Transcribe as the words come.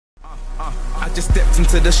just stepped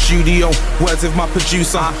into the studio, words with my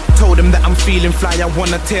producer. Told him that I'm feeling fly, I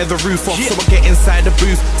wanna tear the roof off. So I get inside the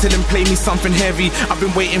booth, tell him play me something heavy. I've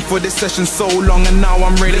been waiting for this session so long and now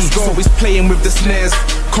I'm ready. So he's playing with the snares,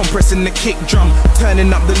 compressing the kick drum,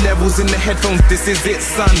 turning up the levels in the headphones. This is it,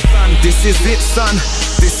 son. This is it, son.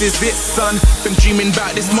 This is it, son. Been dreaming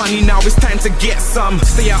about this money, now it's time to get some.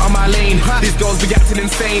 Stay out of my lane, these girls be acting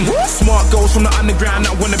insane. Smart girls from the underground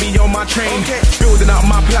that wanna be on my train. Building up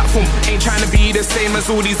my platform, ain't trying to be the same as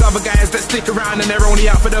all these other guys that stick around and they're only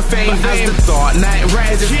out for the fame. As the dark night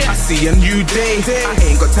rises, I see a new day. I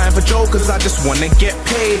ain't got time for jokers, I just wanna get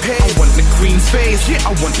paid. I want the queen's face,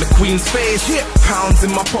 I want the queen's face. Pounds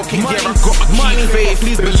in my pocket, yeah, I got a key faith.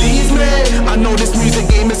 Please believe me, I know this music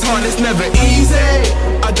game is hard, it's never easy.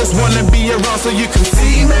 I just wanna be around so you can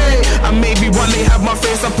see me, and maybe one day have my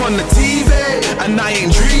face up on the TV. And I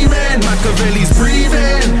ain't dreaming, Machiavelli's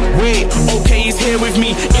breathing. Wait, okay, he's here with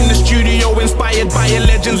me in the studio, inspired by a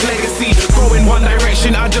legend's legacy. Going one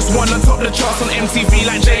direction, I just wanna top the charts on MTV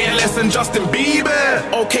like JLS and Justin Bieber.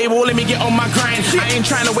 Okay, well let me get on my grind, I ain't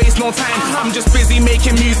trying to waste no time. I'm just busy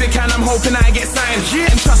making music and I'm hoping I get signed.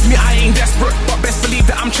 And trust me, I ain't desperate, but best believe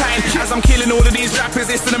that I'm trying. As I'm killing all of these rappers,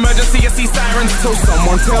 it's an emergency, I see sirens. So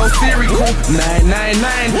someone tell Siri, call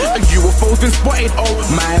 999. A UFO's been spotted, oh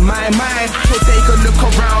my. So take a look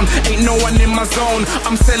around, ain't no one in my zone.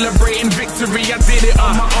 I'm celebrating victory, I did it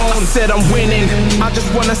on my own. I said I'm winning, I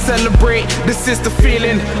just wanna celebrate, this is the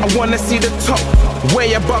feeling. I wanna see the top,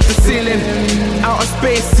 way above the ceiling. Outer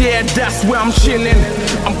space, yeah, that's where I'm chilling.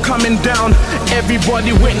 I'm coming down,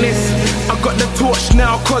 everybody witness. I got the torch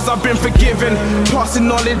now, cause I've been forgiven. Passing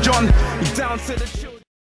knowledge on, down to the